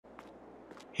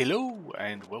Hello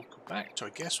and welcome back to I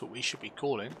guess what we should be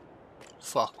calling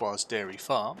Farquar's Dairy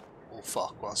Farm or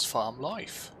Farquar's Farm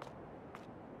Life.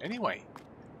 Anyway,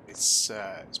 it's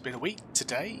been a week.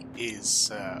 Today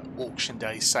is auction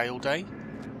day, sale day.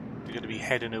 We're going to be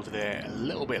heading over there a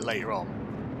little bit later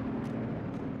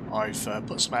on. I've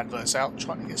put some adverts out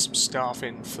trying to get some staff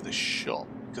in for the shop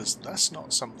because that's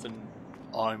not something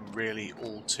I'm really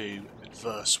all too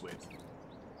adverse with.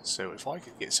 So if I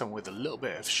could get someone with a little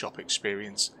bit of shop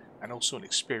experience and also an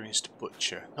experienced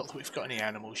butcher, not that we've got any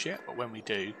animals yet, but when we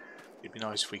do, it'd be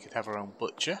nice if we could have our own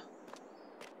butcher.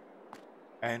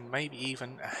 And maybe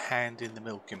even a hand in the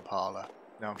milking parlour.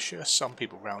 Now I'm sure some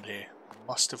people around here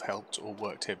must have helped or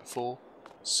worked here before,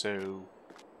 so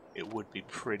it would be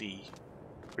pretty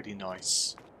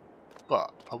nice.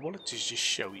 But I wanted to just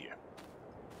show you.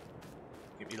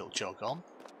 Give me a little jog on.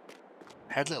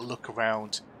 Had a little look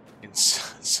around in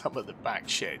some of the back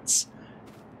sheds,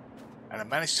 and I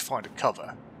managed to find a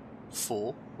cover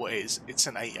for what it's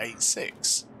an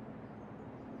 886.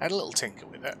 Had a little tinker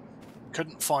with it,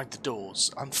 couldn't find the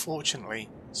doors, unfortunately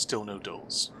still no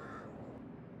doors,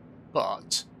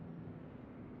 but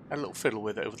had a little fiddle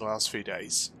with it over the last few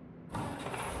days,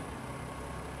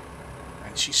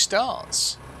 and she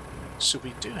starts. So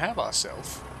we do have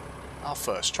ourselves our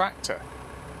first tractor.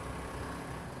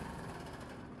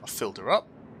 I filled her up.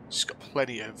 She's got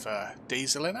plenty of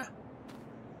diesel in her,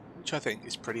 which I think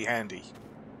is pretty handy.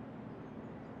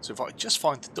 So if I just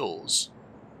find the doors,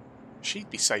 she'd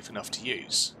be safe enough to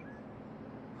use.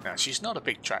 Now she's not a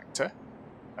big tractor.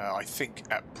 I think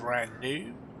at brand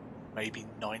new, maybe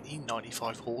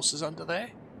 95 horses under there.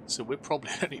 So we're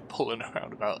probably only pulling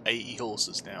around about 80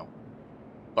 horses now.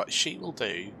 But she will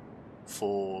do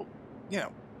for, you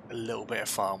know, a little bit of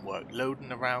farm work,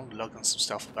 loading around, lugging some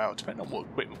stuff about, depending on what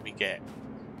equipment we get.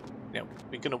 You know,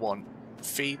 we're going to want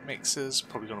feed mixers,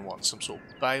 probably going to want some sort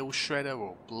of bale shredder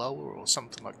or blower or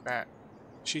something like that.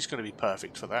 She's going to be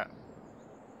perfect for that.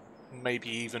 Maybe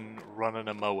even running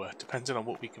a mower, depending on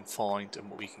what we can find and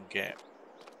what we can get.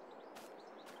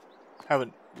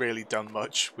 Haven't really done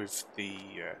much with the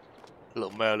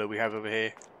little Merlot we have over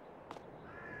here.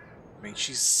 I mean,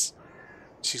 she's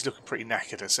looking pretty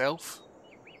knackered herself.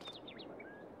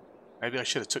 Maybe I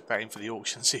should have took that in for the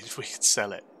auction, see if we could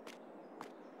sell it.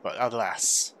 But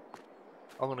alas,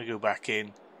 I'm going to go back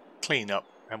in, clean up,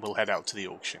 and we'll head out to the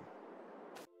auction.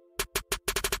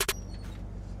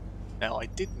 Now I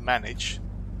did manage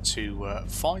to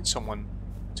find someone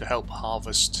to help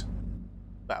harvest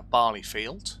that barley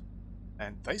field,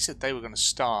 and they said they were going to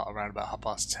start around about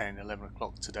 10:30, 11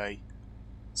 o'clock today.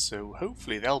 So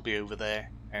hopefully they'll be over there,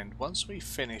 and once we've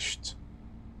finished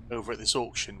over at this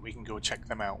auction we can go check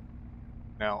them out.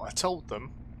 Now I told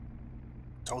them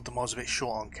I was a bit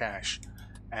short on cash,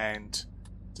 and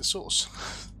to sort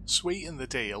of sweeten the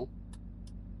deal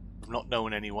of not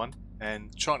knowing anyone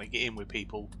and trying to get in with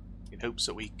people in hopes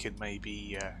that we can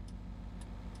maybe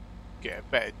get a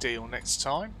better deal next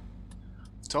time,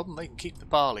 I told them they can keep the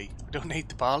barley. I don't need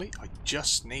the barley, I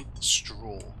just need the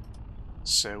straw.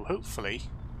 So hopefully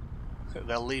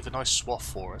they'll leave a nice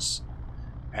swath for us,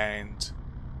 and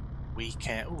we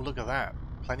can... oh, look at that,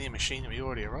 plenty of machinery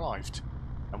already arrived.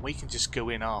 And we can just go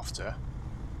in after,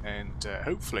 and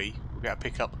hopefully we'll get to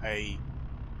pick up a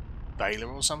baler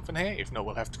or something here. If not,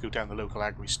 we'll have to go down the local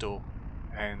Agri store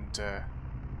and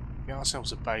get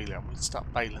ourselves a baler, and we'll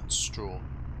start baling straw.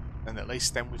 And at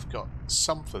least then we've got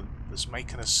something that's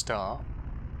making us start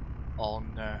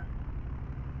on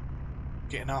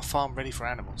getting our farm ready for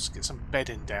animals. Get some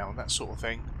bedding down, that sort of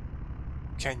thing.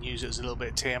 Can use it as a little bit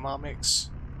of TMR mix.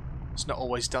 It's not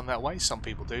always done that way. Some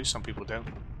people do, some people don't.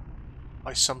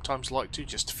 I sometimes like to,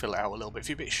 just to fill it out a little bit. If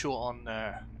you're a bit short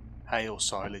on hay or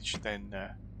silage, then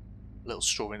a little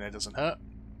straw in there doesn't hurt.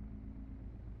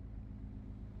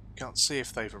 Can't see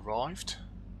if they've arrived.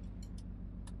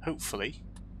 Hopefully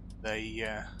they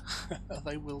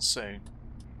they will soon.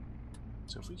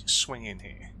 So if we just swing in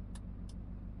here.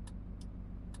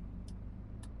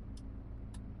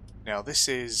 Now this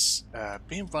is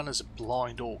being run as a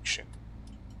blind auction.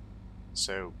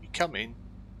 So we come in.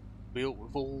 We've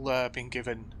all been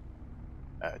given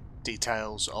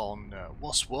details on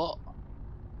what's what,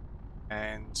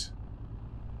 and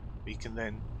we can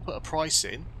then put a price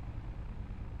in,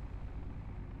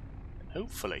 and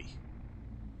hopefully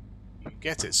you can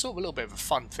get it. It's sort of a little bit of a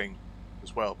fun thing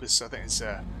as well, because I think it's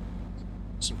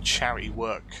some charity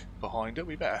work behind it.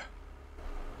 We better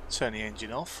turn the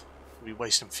engine off. We'll be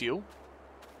wasting fuel.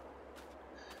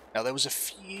 Now there was a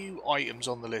few items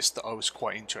on the list that I was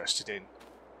quite interested in.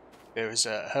 There is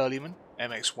a Hurleyman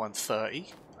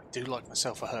MX130. I do like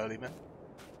myself a Hurleyman.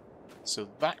 So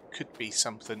that could be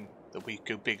something that we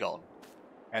go big on.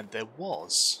 And there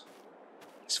was,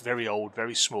 it's very old,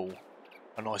 very small,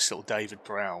 a nice little David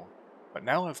Brown. But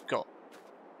now I've got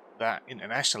that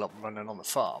international up and running on the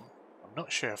farm, I'm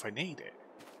not sure if I need it.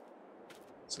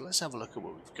 So let's have a look at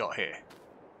what we've got here.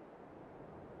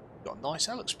 We've got a nice,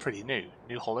 that looks pretty new.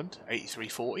 New Holland,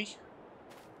 8340.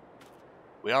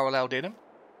 We are allowed in them.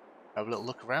 Have a little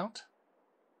look around.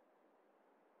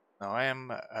 Now I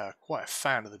am quite a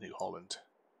fan of the New Holland.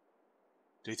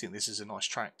 Do you think this is a nice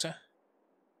tractor?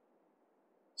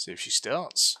 See if she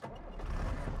starts.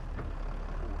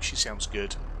 Ooh, she sounds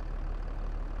good.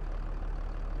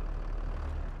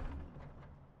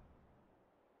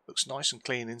 Looks nice and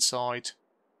clean inside.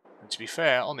 And to be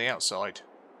fair, on the outside,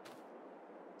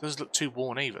 doesn't look too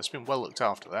worn either. It's been well looked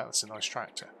after. That's a nice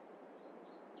tractor.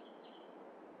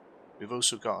 We've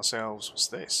also got ourselves, what's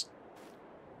this?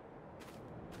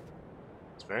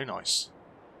 It's very nice.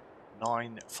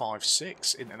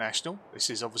 956 International. This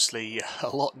is obviously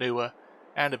a lot newer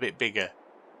and a bit bigger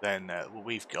than what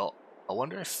we've got. I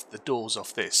wonder if the doors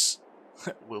off this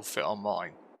will fit on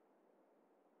mine.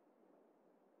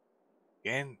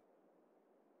 Again,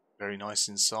 very nice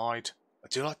inside. I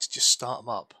do like to just start them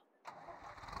up.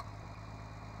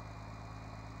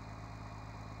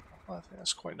 I think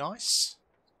that's quite nice.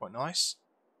 Quite nice.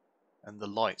 And the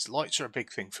lights. Lights are a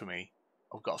big thing for me.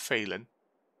 I've got a feeling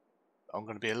I'm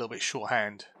going to be a little bit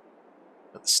shorthand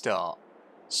at the start.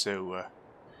 So,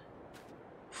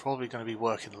 probably going to be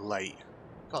working late.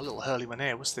 Got a little Hurley one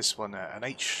here. What's this one? An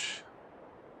H1000?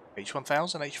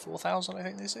 H4000 I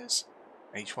think this is?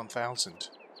 H1000.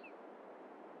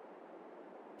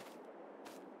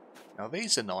 Now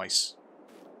these are nice,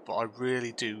 but I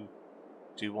really do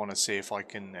want to see if I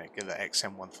can get the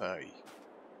XM130.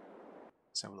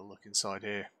 Let's have a look inside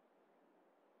here.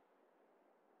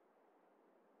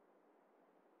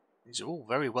 These are all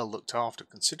very well looked after,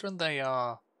 considering they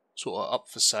are sort of up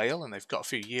for sale and they've got a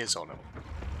few years on them.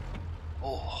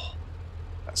 Oh,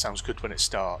 that sounds good when it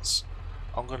starts.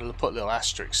 I'm going to put a little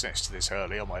asterisk next to this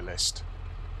Hurley on my list.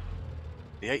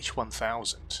 The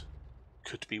H1000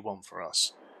 could be one for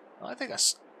us. I think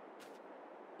that's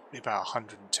probably about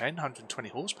 110, 120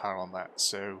 horsepower on that,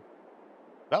 so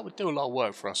that would do a lot of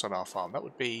work for us on our farm. That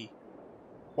would be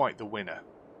quite the winner.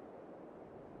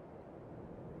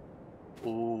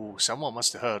 Ooh, someone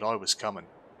must have heard I was coming.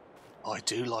 I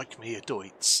do like me a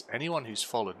Deutz. Anyone who's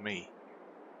followed me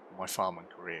in my farming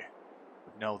career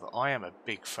would know that I am a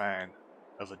big fan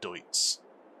of a Deutz.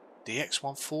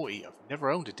 DX140, I've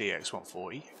never owned a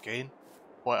DX140. Again,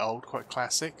 quite old, quite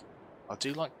classic. I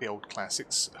do like the old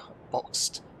classics,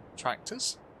 boxed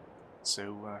tractors.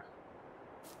 So,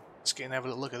 let's get and have a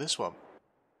little look at this one.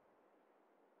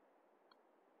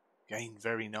 Again,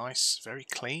 very nice, very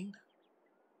clean.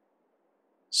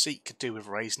 Seat could do with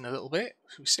raising a little bit.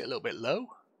 Should we sit a little bit low?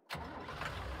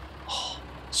 Oh,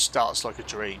 starts like a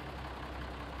dream.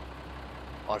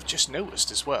 I've just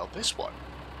noticed as well, this one.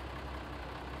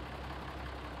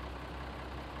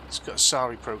 It's got a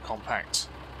Sari Pro Compact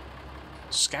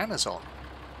scanners on.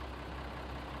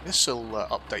 This will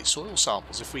update soil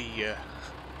samples if we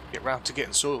get round to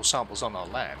getting soil samples on our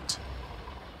land.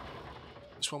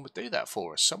 This one would do that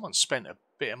for us. Someone spent a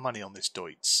bit of money on this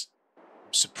Deutz.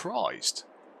 I'm surprised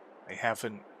they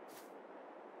haven't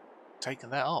taken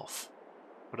that off.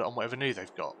 Put it on whatever new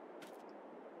they've got.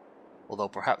 Although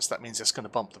perhaps that means that's going to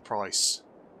bump the price.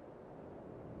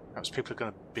 Perhaps people are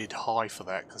going to bid high for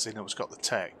that because they know it's got the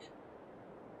tech.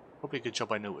 Probably a good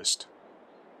job I noticed.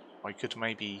 I could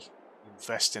maybe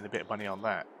invest in a bit of money on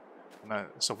that. And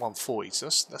it's a 140, so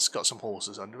that's got some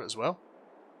horses under it as well.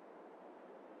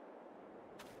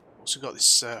 Also got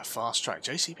this fast track,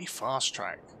 JCB fast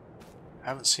track.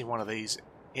 Haven't seen one of these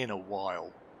in a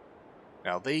while.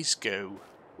 Now these go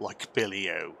like Billy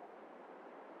O.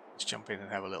 Let's jump in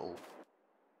and have a little.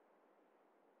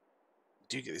 You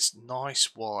do get this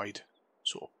nice wide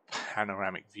sort of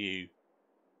panoramic view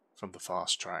from the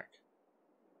fast track.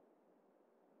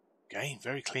 Again,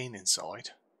 very clean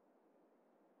inside.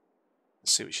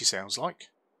 Let's see what she sounds like.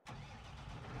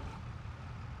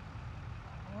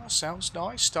 Oh, sounds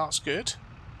nice, starts good.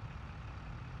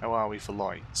 How are we for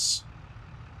lights?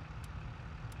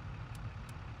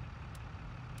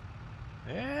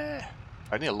 Yeah,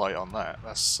 I need a light on that.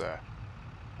 That's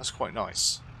quite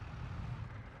nice.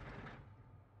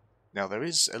 Now there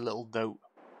is a little note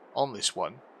on this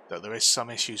one that there is some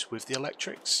issues with the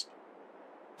electrics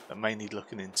that may need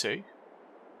looking into,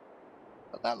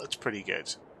 but that looks pretty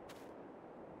good.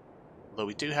 Although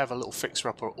we do have a little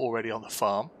fixer-upper already on the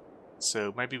farm,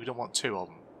 so maybe we don't want two of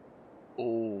them.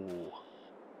 Oh,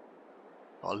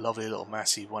 got a lovely little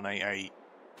Massey 188.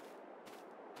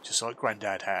 just like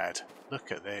Grandad had.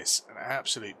 Look at this, an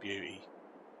absolute beauty.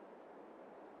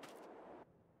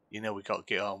 You know we got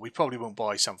to get on. We probably won't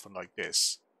buy something like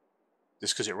this,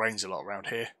 just because it rains a lot around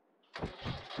here.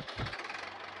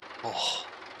 Oh,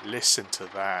 listen to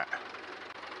that.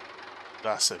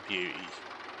 That's a beauty.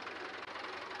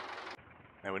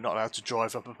 Now we're not allowed to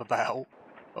drive up about,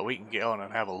 but we can get on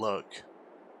and have a look.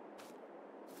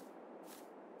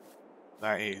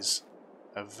 That is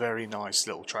a very nice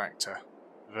little tractor.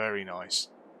 Very nice.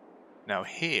 Now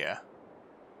here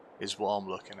is what I'm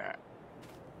looking at.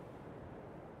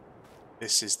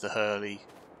 This is the Hurley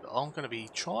that I'm going to be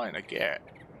trying to get.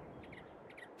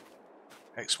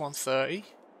 X130.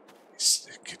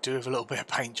 It could do with a little bit of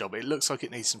paint job. It looks like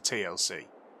it needs some TLC.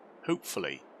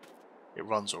 Hopefully it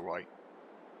runs alright.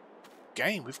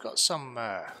 Again, we've got some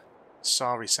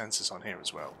SARI sensors on here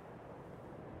as well.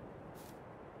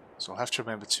 So I'll have to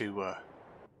remember to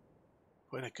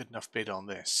put in a good enough bid on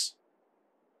this.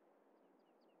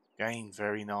 Again,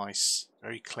 very nice,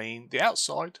 very clean. The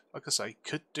outside, like I say,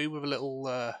 could do with a little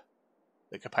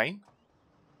lick of paint.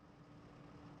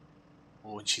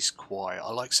 Oh, and she's quiet.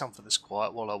 I like something that's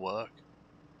quiet while I work.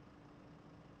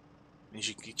 Means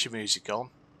you can get your music on.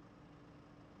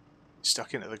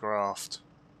 Stuck into the graft.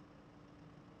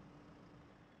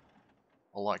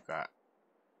 I like that.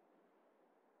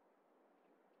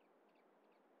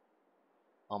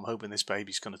 I'm hoping this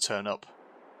baby's going to turn up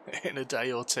in a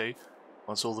day or two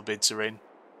once all the bids are in.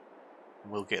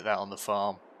 And we'll get that on the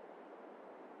farm.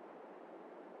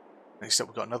 Next up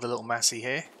we've got another little Massey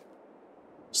here.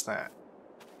 What's that?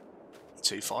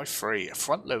 253, a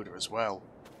front loader as well.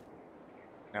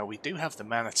 Now we do have the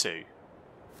Manitou,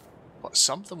 but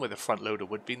something with a front loader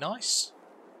would be nice.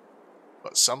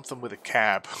 But something with a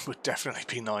cab would definitely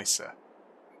be nicer.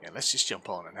 Yeah, let's just jump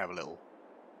on and have a little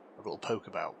poke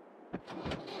about.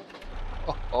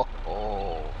 Oh, oh,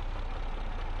 oh.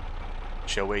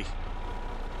 Shall we?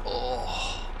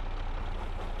 Oh,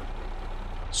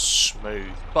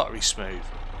 smooth, buttery smooth.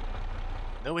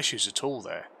 No issues at all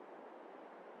there.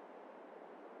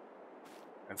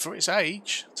 And for its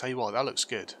age, I'll tell you what, that looks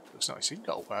good. Looks nice. You've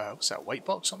got what's that, weight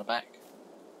box on the back?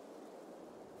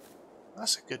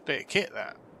 That's a good bit of kit,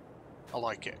 that. I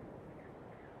like it.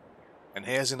 And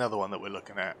here's another one that we're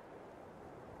looking at.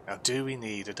 Now, do we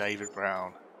need a David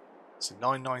Brown? It's a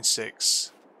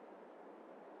 996.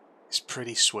 It's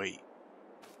pretty sweet.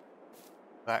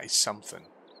 That is something.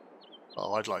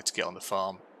 Oh, I'd like to get on the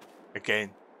farm.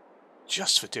 Again,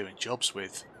 just for doing jobs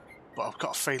with. But I've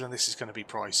got a feeling this is going to be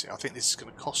pricey. I think this is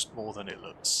going to cost more than it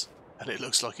looks. And it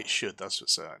looks like it should, that's for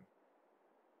certain.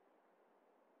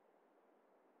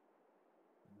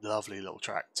 Lovely little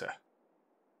tractor.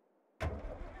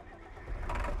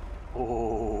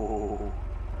 Oh,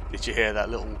 did you hear that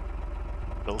little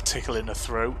tickle in the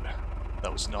throat?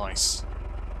 That was nice.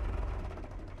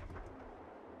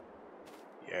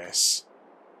 Yes,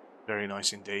 very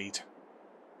nice indeed.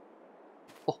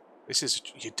 Oh, this is,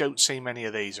 you don't see many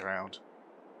of these around.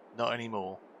 Not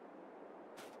anymore.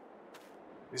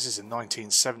 This is a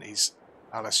 1970s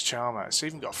Alice Charmer. It's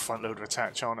even got a front loader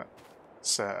attach on it.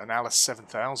 It's an Alice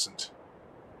 7000.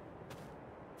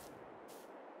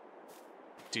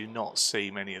 Do not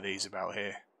see many of these about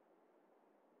here.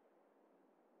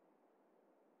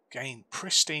 Again,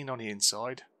 pristine on the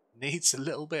inside. Needs a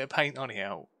little bit of paint on the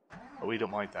out. But we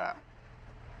don't mind that.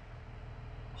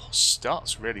 Oh,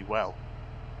 starts really well.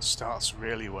 Starts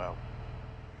really well.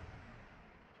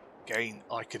 Again,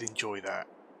 I could enjoy that.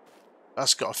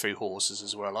 That's got a few horses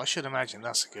as well. I should imagine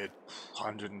that's a good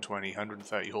 120,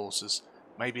 130 horses.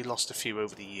 Maybe lost a few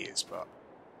over the years, but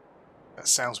that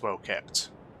sounds well kept.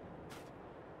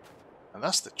 And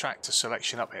that's the tractor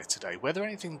selection up here today. Whether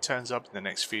anything turns up in the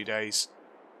next few days,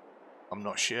 I'm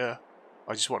not sure.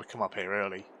 I just want to come up here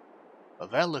early.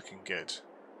 But they're looking good.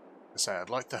 I say I'd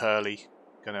like the Hurley.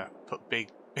 Gonna put big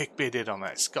bid in on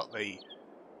that. It's got the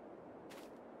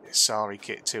SARI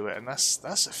kit to it, and that's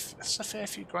a fair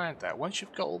few grand. That once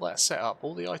you've got all that set up,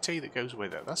 all the IT that goes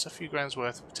with it, that's a few grand's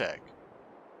worth of tech.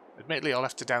 Admittedly, I'll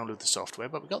have to download the software,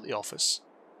 but we've got the Office,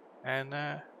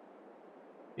 and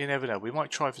you never know. We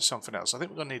might try for something else. I think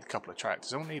we're gonna need a couple of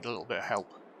tractors. I'll need a little bit of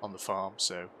help on the farm,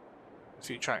 so a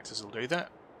few tractors will do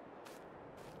that.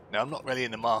 Now, I'm not really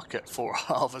in the market for a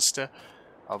harvester.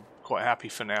 I'm quite happy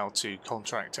for now to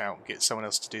contract out and get someone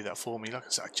else to do that for me. Like I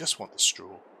said, I just want the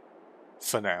straw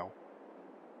for now.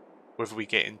 Whether we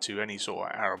get into any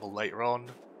sort of arable later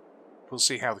on, we'll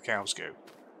see how the cows go.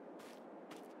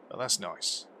 But that's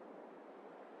nice.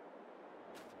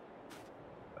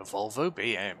 A Volvo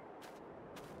BM.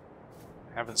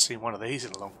 Haven't seen one of these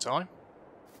in a long time.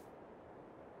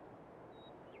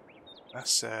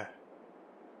 That's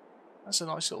That's a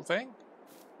nice little thing.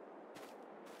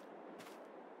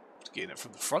 Getting it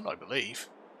from the front, I believe,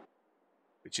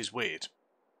 which is weird.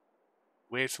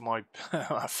 Weird for my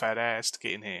fat ass to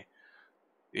get in here.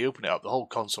 You open it up, the whole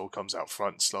console comes out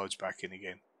front and slides back in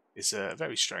again. It's a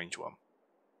very strange one.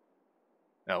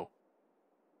 No,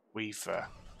 we've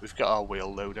got our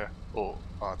wheel loader, or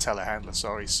our telehandler,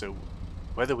 sorry, so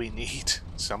whether we need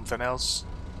something else,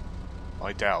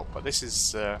 I doubt. But this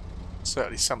is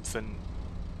certainly something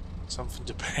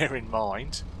to bear in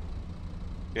mind.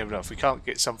 You never know, if we can't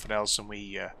get something else and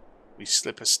we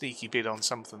slip a sneaky bit on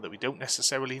something that we don't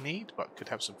necessarily need, but could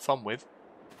have some fun with,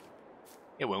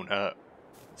 it won't hurt.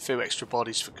 A few extra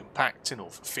bodies for compacting or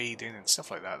for feeding and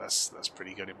stuff like that, that's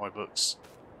pretty good in my books.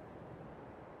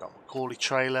 Got Macaulay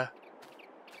trailer.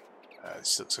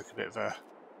 This looks like a bit of a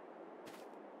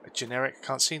generic, I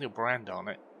can't see no brand on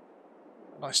it.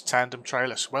 A nice tandem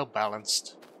trailer, it's well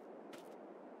balanced.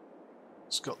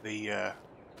 It's got the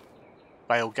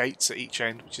bale gates at each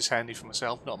end, which is handy for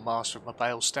myself. Not a master of my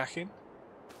bale stacking.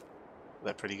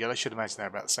 They're pretty good. I should imagine they're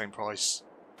about the same price.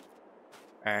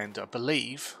 And I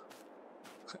believe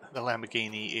the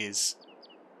Lamborghini is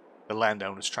the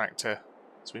landowner's tractor.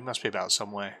 So we must be about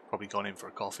somewhere. Probably gone in for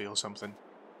a coffee or something.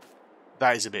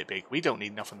 That is a bit big. We don't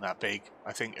need nothing that big.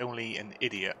 I think only an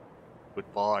idiot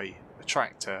would buy a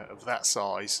tractor of that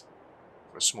size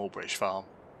for a small British farm.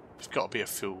 You've got to be a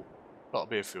fool. Got to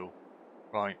be a fool.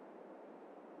 Right.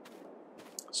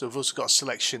 So we've also got a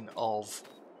selection of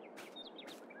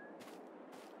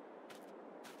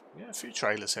a few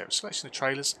trailers here. A selection of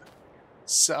trailers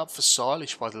set up for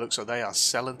silage by the looks of it. They are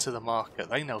selling to the market.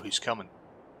 They know who's coming.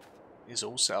 It's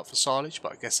all set up for silage,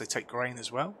 but I guess they take grain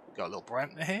as well. We've got a little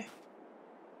Brantner here.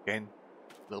 Again,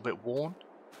 a little bit worn.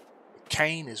 The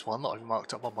Cane is one that I've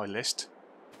marked up on my list.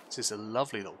 This is a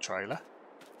lovely little trailer.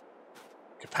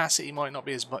 Capacity might not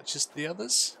be as much as the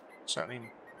others.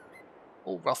 Certainly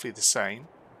all roughly the same.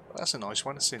 But that's a nice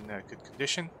one. It's in good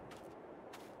condition.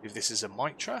 If this is a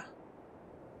Mitra.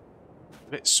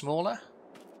 A bit smaller.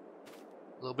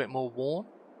 A little bit more worn.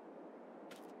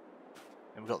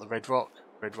 And we've got the Red Rock.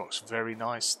 Red Rock's very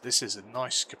nice. This is a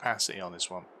nice capacity on this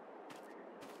one.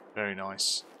 Very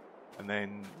nice. And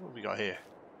then, what have we got here?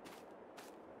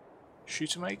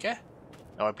 Shooter Maker?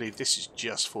 No, I believe this is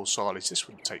just for silage. This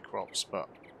wouldn't take crops, but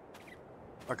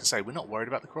like I say, we're not worried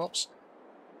about the crops.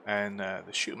 And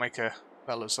the Shooter Maker,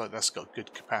 that looks like that's got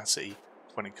good capacity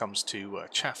when it comes to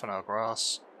chaffing our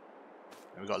grass.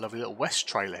 And we've got a lovely little West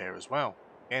trailer here as well.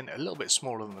 Again, a little bit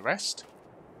smaller than the rest,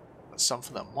 but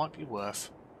something that might be worth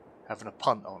having a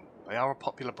punt on. They are a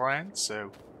popular brand,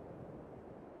 so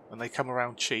when they come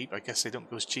around cheap, I guess they don't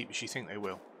go as cheap as you think they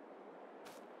will.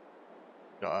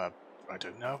 Got a, I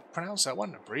don't know, pronounce that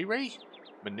one, a Bree?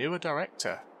 Manure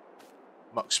Director.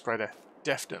 Muck Spreader,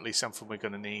 definitely something we're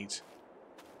going to need.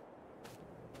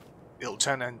 It'll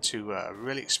turn into a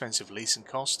really expensive leasing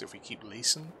cost if we keep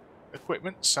leasing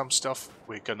equipment. Some stuff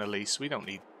we're going to lease, we don't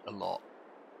need a lot.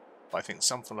 But I think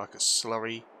something like a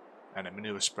slurry and a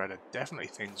manure spreader, definitely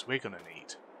things we're going to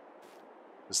need.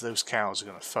 Because those cows are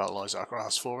going to fertilise our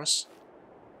grass for us.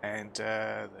 And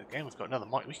again, we've got another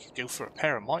mitra. We could go for a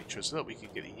pair of mitras. Look, we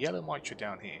could get a yellow mitra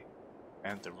down here.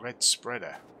 And the red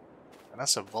spreader. And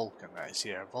that's a Vulcan, that is,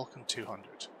 yeah, a Vulcan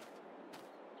 200.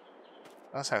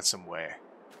 That's had some wear.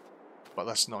 But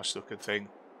that's a nice looking thing.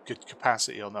 Good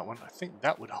capacity on that one. I think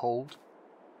that would hold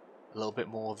a little bit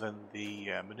more than the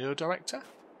Manure Director.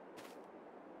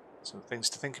 Some things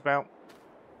to think about.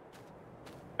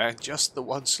 And just the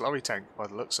one slurry tank by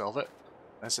the looks of it.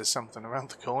 Unless there's something around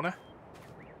the corner.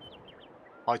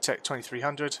 High-Tech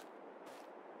 2300.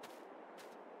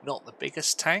 Not the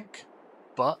biggest tank,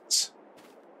 but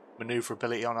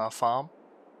manoeuvrability on our farm,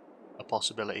 a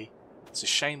possibility. It's a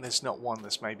shame there's not one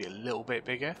that's maybe a little bit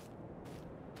bigger.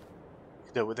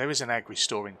 Though there is an Agri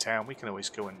store in town, we can always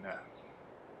go and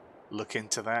look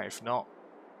into that if not.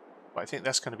 But I think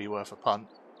that's going to be worth a punt.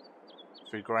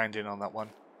 $3 in on that one.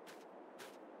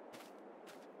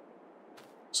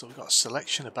 So we've got a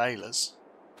selection of balers.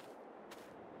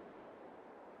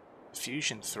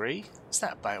 Fusion 3. Is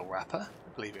that a bale wrapper?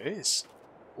 I believe it is.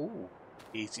 Ooh,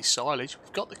 easy silage.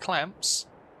 We've got the clamps.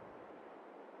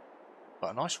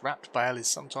 But a nice wrapped bale is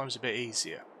sometimes a bit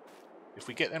easier. If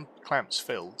we get them clamps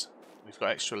filled, we've got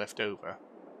extra left over.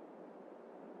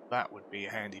 That would be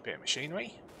a handy bit of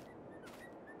machinery.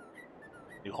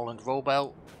 New Holland roll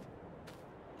belt.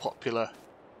 Popular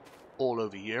all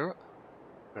over Europe.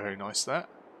 Very nice that.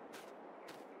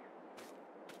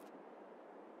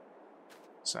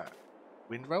 What's that?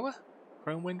 Windrower?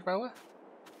 Chrome windrower?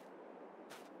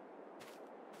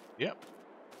 Yep.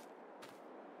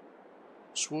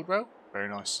 Sword row? Very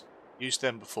nice. Used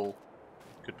them before.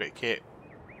 Good bit of kit.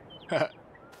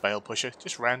 Bale pusher.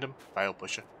 Just random bale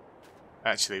pusher.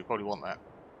 Actually, we probably want that.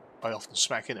 I often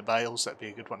smack into bales. That'd be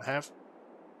a good one to have.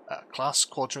 Class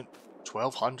Quadrant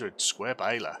 1200 square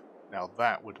baler. Now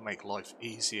that would make life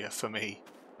easier for me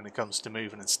when it comes to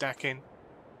moving and stacking.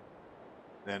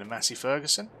 Then a Massey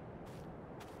Ferguson.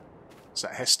 Is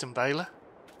that Heston baler?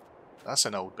 That's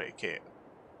an old bit of kit.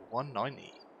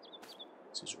 190.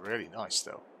 This is really nice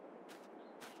though.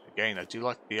 Again, I do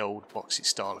like the old boxy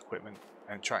style equipment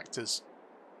and tractors.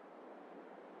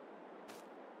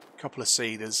 A couple of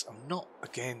seeders. I'm not,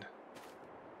 again,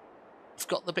 I've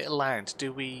got the bit of land.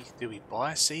 Do we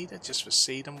buy a seeder just for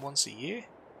seed them once a year?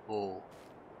 Or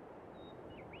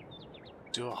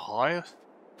do I hire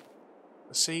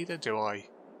a seeder? Do I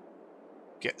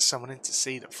get someone in to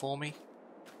seed it for me?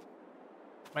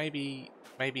 Maybe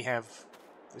have,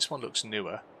 this one looks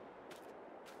newer.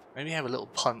 Maybe have a little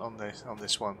punt on this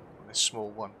one, on this small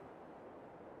one.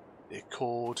 The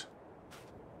Accord.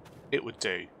 It would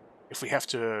do. If we have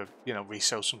to, you know,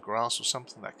 resell some grass or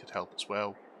something, that could help as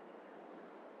well.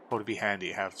 Probably be handy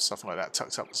to have something like that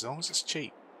tucked up as long as it's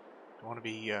cheap. Don't want to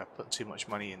be putting too much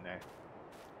money in there.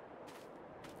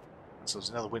 So there's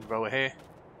another windrower here.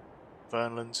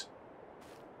 Vernland.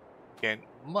 Again,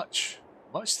 much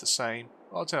the same.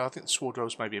 I don't know, I think the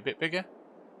Swardrow's maybe a bit bigger.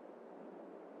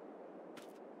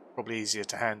 Probably easier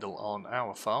to handle on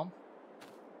our farm.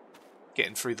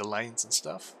 Getting through the lanes and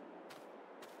stuff.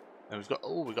 And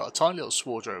we've got a tiny little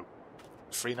Swardrow.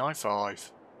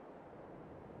 395.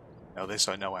 Now this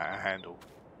I know how to handle.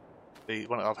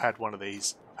 I've had one of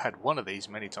these. I've had one of these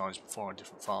many times before on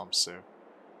different farms, so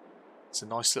it's a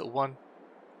nice little one.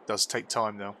 Does take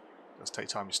time though. Does take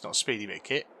time. It's not a speedy bit of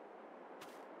kit.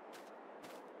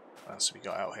 What else have we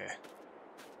got out here?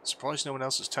 Surprised no one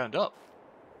else has turned up.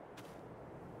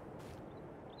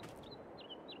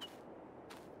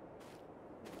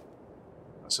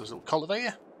 That's a little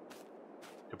cultivator.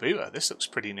 Kubota. This looks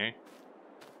pretty new.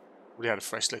 We had a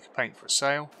fresh lick of paint for a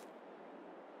sale.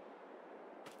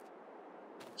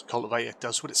 This cultivator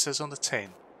does what it says on the tin.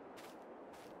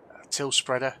 Till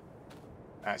spreader.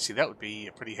 Actually, that would be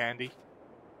pretty handy.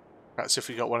 Perhaps if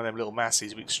we got one of them little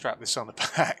Massies, we could strap this on the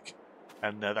back,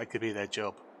 and that could be their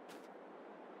job.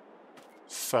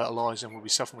 Fertilising will be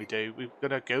something we do. We're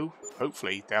going to go,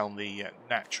 hopefully, down the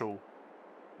natural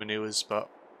manures, but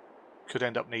could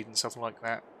end up needing something like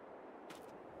that.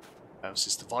 This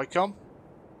is the Vicom.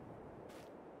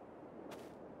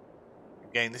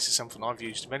 Again, this is something I've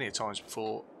used many a times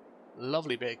before.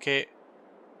 Lovely bit of kit,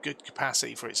 good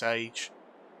capacity for its age,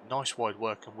 nice wide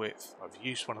working width. I've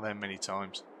used one of them many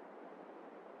times.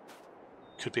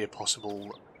 Could be a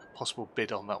possible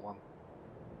bid on that one.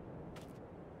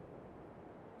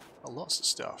 Oh, lots of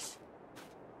stuff.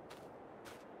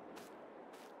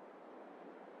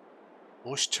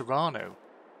 Bush Tirano.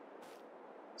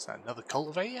 Is that another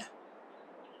cultivator?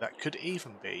 That could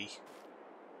even be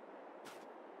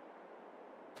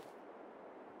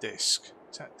disc.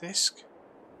 Is that disc?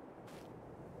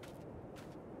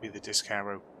 Be the disc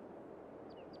harrow.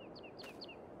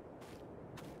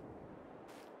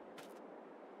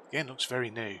 Again, looks very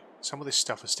new. Some of this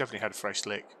stuff has definitely had a fresh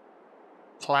lick.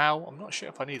 Plough. I'm not sure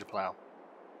if I need a plough.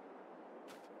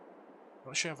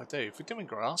 Not sure if I do. If we're doing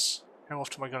grass, how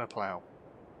often am I going to plough?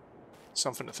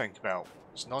 Something to think about.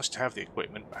 It's nice to have the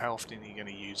equipment, but how often are you going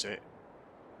to use it?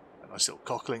 A nice little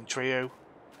cockling trio.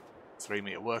 3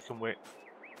 metre working width.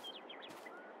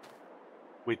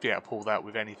 We'd be able to pull that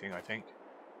with anything, I think.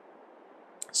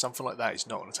 Something like that is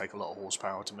not going to take a lot of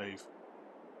horsepower to move.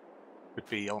 Could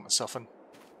be on the Suffin.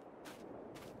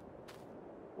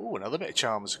 Oh, another bit of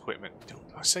Chalmers equipment.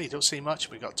 I say you don't see much,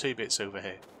 but we've got 2 bits over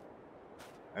here.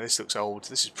 Now this looks old.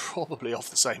 This is probably off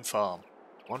the same farm.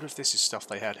 I wonder if this is stuff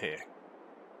they had here.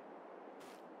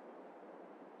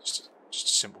 Just a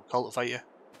simple cultivator.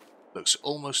 Looks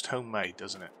almost homemade,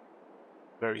 doesn't it?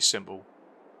 Very simple.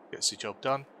 Gets the job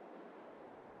done.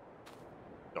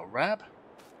 Got a rab.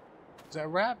 Is that a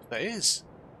rab? That is.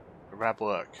 A rab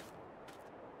work.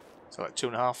 So like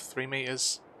 2.5, 3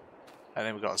 meters. And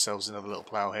then we've got ourselves another little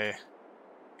plough here.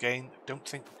 Again, don't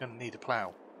think we're going to need a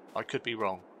plough. I could be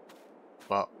wrong.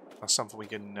 But that's something we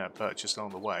can purchase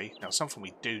along the way. Now, something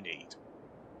we do need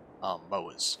are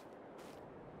mowers.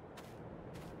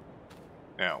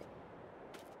 Now,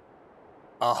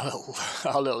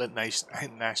 our little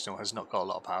International has not got a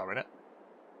lot of power in it.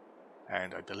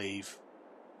 And I believe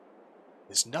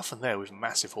there's nothing there with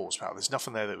massive horsepower. There's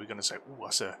nothing there that we're going to say, ooh,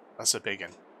 that's a big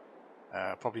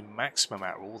one. Probably maximum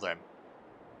out of all them.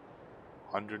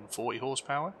 140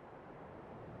 horsepower.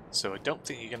 So I don't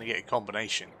think you're going to get a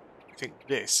combination. I think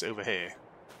this over here,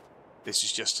 this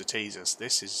is just to tease us.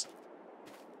 This is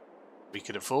We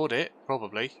could afford it,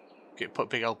 probably. Put a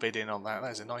big old bid in on that.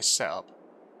 That is a nice setup.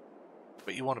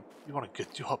 But you want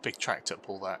a big tractor to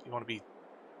pull that. You want to be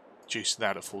juicing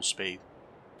that at full speed.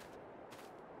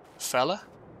 Fella.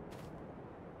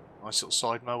 Nice little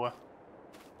side mower.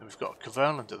 And we've got a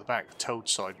Coverland at the back, a towed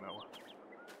side mower.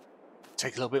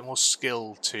 Take a little bit more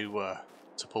skill to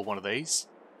pull one of these.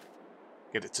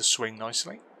 Get it to swing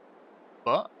nicely.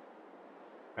 But,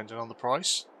 depending on the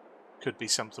price, could be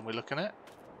something we're looking at.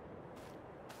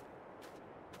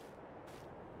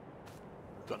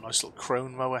 We've got a nice little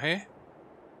crone mower here.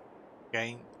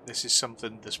 Again, this is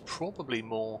something that's probably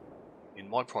more in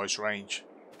my price range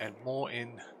and more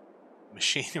in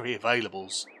machinery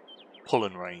availables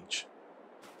pulling range.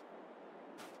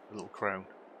 A little crone.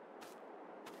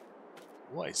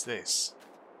 What is this?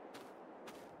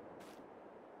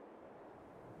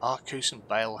 ARGB and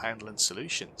bale handling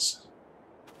solutions.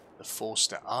 The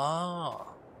 4-stack.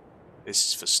 This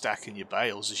is for stacking your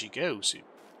bales as you go. So you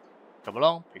come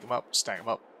along, pick them up, stack them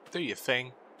up, do your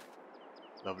thing.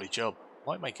 Lovely job.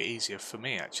 Might make it easier for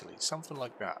me actually. Something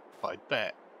like that. But I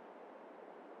bet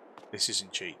this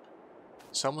isn't cheap.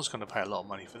 Someone's going to pay a lot of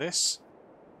money for this.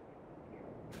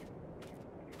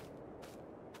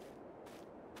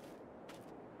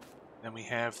 Then we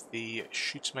have the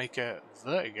Shootmaker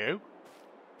Vertigo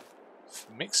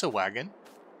mixer wagon.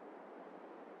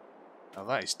 Now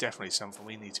that is definitely something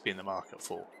we need to be in the market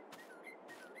for.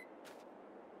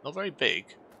 Not very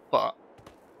big, but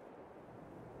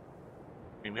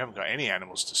I mean, we haven't got any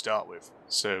animals to start with,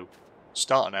 so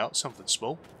starting out something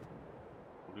small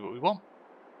will be what we want.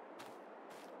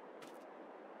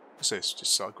 What's this?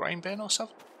 Just a grain bin or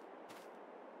something?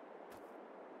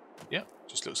 Yep,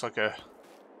 just looks like a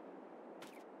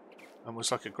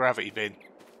almost like a gravity bin.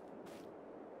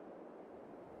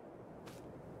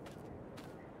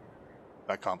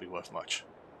 That can't be worth much.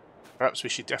 Perhaps we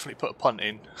should definitely put a punt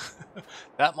in.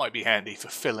 That might be handy for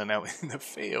filling out in the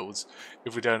fields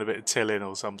if we're doing a bit of tilling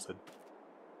or something.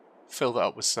 Fill that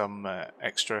up with some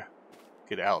extra,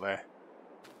 get it out there.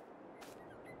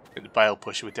 Get the bale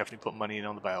pusher, we'd definitely put money in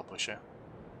on the bale pusher.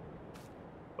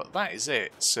 But that is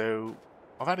it. So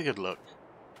I've had a good look.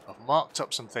 I've marked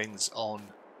up some things on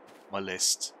my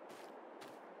list.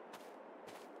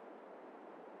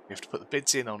 You have to put the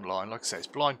bids in online. Like I say, it's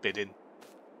blind bidding.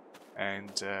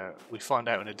 And we find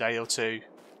out in a day or two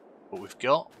what we've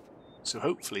got. So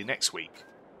hopefully next week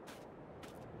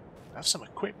I have some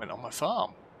equipment on my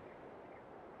farm.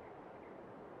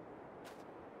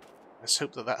 Let's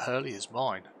hope that that Hurley is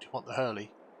mine. Do you want the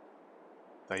Hurley?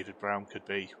 David Brown could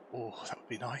be. Oh, that would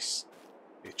be nice.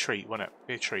 Be a treat, wouldn't it?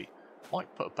 Be a treat.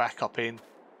 Might put a backup in.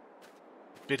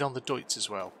 Bid on the Deutz as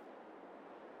well.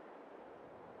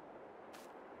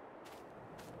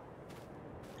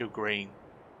 Go green.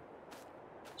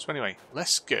 So anyway,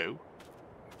 let's go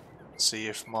see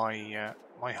if my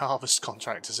my harvest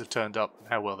contractors have turned up and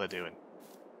how well they're doing.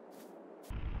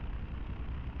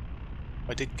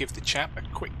 I did give the chap a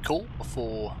quick call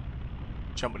before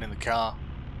jumping in the car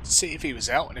to see if he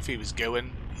was out and if he was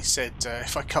going. He said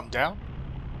if I come down,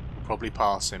 I'll probably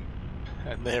pass him.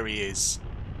 And there he is.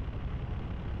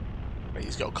 But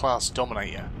he's got a class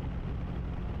dominator.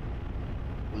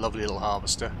 Lovely little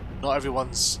harvester. Not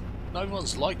everyone's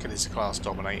liking his class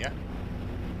dominator,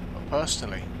 but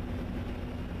personally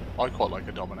I quite like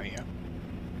a dominator.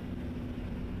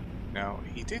 Now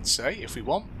he did say if we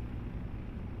want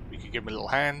we could give him a little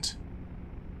hand.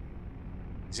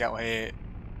 He's out here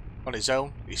on his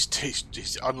own. He's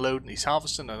unloading, he's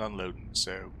harvesting and unloading,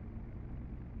 so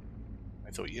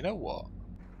I thought, you know what,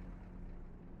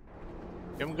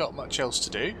 we haven't got much else to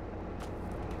do,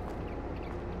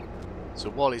 so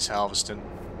while he's harvesting,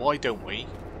 why don't we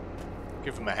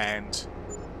give him a hand,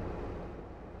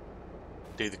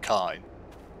 do the carting.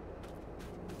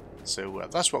 So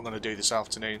that's what I'm going to do this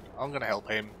afternoon. I'm going to help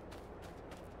him.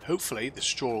 Hopefully the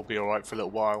straw will be alright for a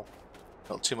little while,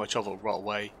 not too much of it will rot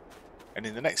away, and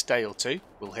in the next day or two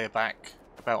we'll hear back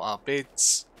about our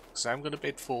bids, because I'm going to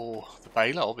bid for the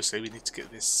baler. Obviously we need to get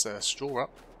this straw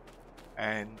up,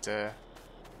 and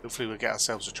hopefully we'll get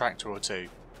ourselves a tractor or two.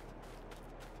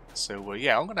 So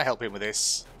yeah, I'm going to help him with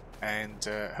this. And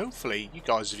hopefully you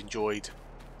guys have enjoyed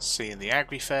seeing the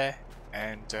Agri fair,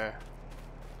 and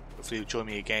hopefully you'll join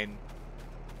me again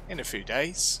in a few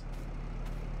days.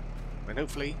 And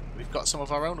hopefully we've got some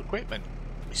of our own equipment.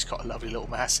 He's got a lovely little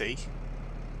Massey.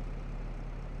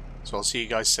 So I'll see you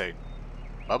guys soon.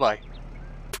 Bye bye.